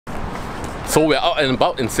So we're out and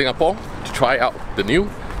about in Singapore to try out the new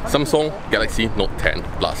Samsung Galaxy Note 10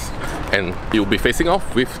 Plus, and it will be facing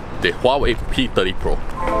off with the Huawei P30 Pro.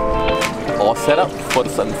 All set up for the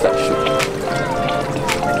sunset shoot.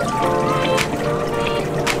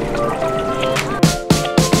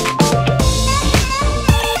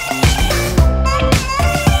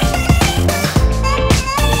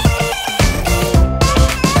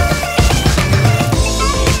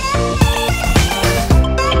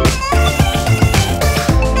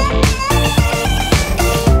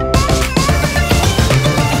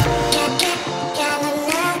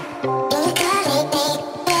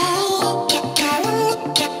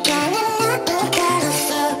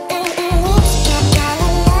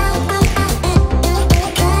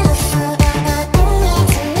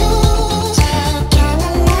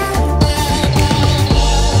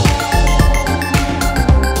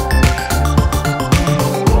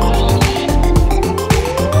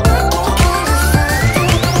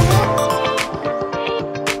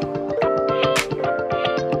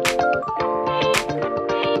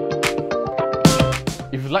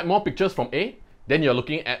 If you like more pictures from A, then you're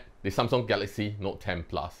looking at the Samsung Galaxy Note 10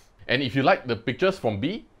 Plus. And if you like the pictures from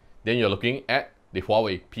B, then you're looking at the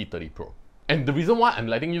Huawei P30 Pro. And the reason why I'm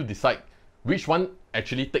letting you decide which one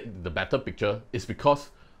actually take the better picture is because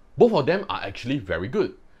both of them are actually very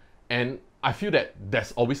good. And I feel that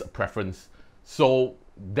there's always a preference, so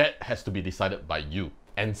that has to be decided by you.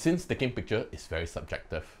 And since taking picture is very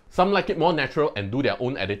subjective, some like it more natural and do their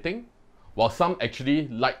own editing, while some actually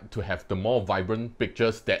like to have the more vibrant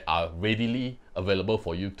pictures that are readily available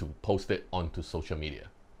for you to post it onto social media.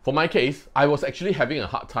 For my case, I was actually having a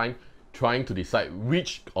hard time trying to decide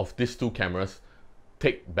which of these two cameras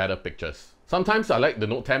take better pictures. Sometimes I like the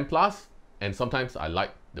Note 10 Plus, and sometimes I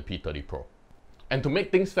like the P30 Pro. And to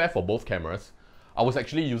make things fair for both cameras, I was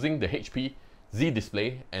actually using the HP Z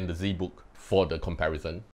Display and the Z Book for the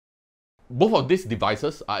comparison. Both of these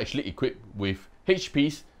devices are actually equipped with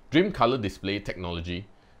HP's Dream Color Display technology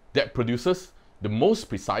that produces the most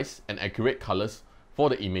precise and accurate colors for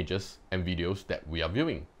the images and videos that we are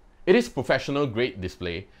viewing. It is professional grade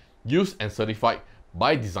display used and certified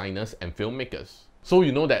by designers and filmmakers. So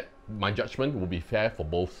you know that my judgment will be fair for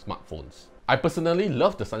both smartphones. I personally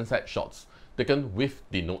love the sunset shots taken with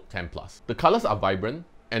the Note 10 Plus. The colors are vibrant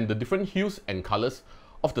and the different hues and colors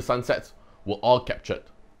of the sunsets were all captured,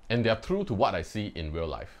 and they are true to what I see in real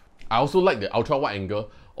life. I also like the ultra wide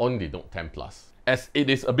angle on the Note 10 Plus, as it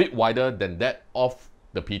is a bit wider than that of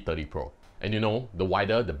the P30 Pro. And you know, the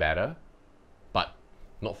wider the better, but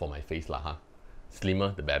not for my face lah, huh?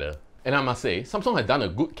 Slimmer the better. And I must say, Samsung has done a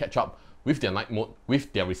good catch up with their night mode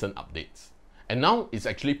with their recent updates. And now it's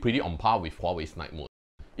actually pretty on par with Huawei's night mode.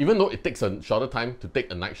 Even though it takes a shorter time to take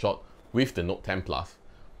a night shot with the Note 10 Plus,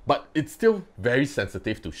 but it's still very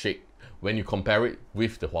sensitive to shake when you compare it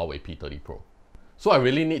with the Huawei P30 Pro. So I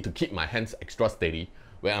really need to keep my hands extra steady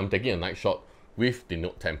when I'm taking a night shot with the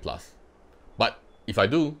Note 10 Plus. But if I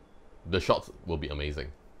do, the shots will be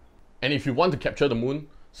amazing. And if you want to capture the moon,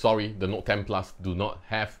 sorry, the Note 10 Plus do not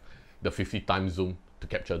have the 50 times zoom to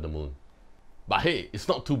capture the moon. But hey, it's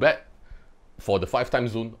not too bad for the 5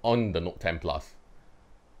 times zoom on the Note 10 Plus.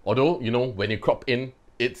 Although, you know, when you crop in,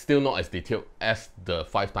 it's still not as detailed as the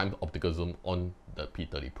 5 times optical zoom on the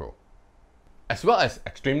P30 Pro. As well as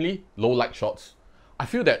extremely low light shots, I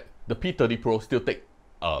feel that the P30 Pro still take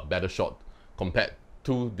a better shot compared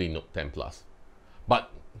to the Note 10 Plus.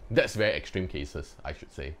 But that's very extreme cases, I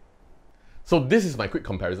should say. So this is my quick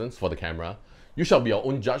comparisons for the camera. You shall be your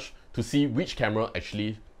own judge to see which camera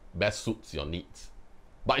actually best suits your needs.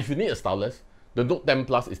 But if you need a stylus, the Note 10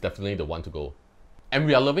 Plus is definitely the one to go. And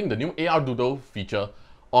we are loving the new AR Doodle feature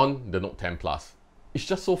on the Note 10 Plus. It's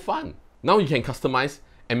just so fun. Now you can customize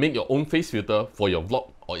and make your own face filter for your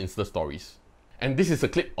vlog or Insta stories. And this is a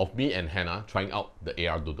clip of me and Hannah trying out the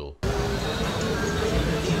AR Doodle.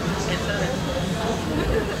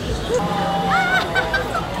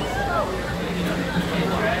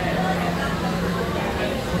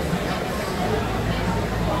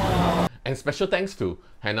 And special thanks to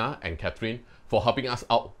Hannah and Catherine for helping us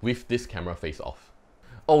out with this camera face-off.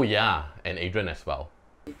 Oh yeah, and Adrian as well.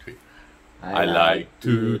 I like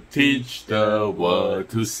to teach the world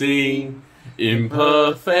to sing in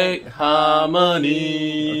perfect harmony.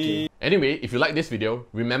 Okay. Anyway, if you like this video,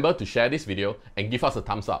 remember to share this video and give us a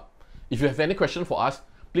thumbs up. If you have any question for us,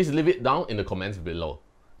 please leave it down in the comments below.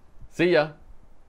 See ya!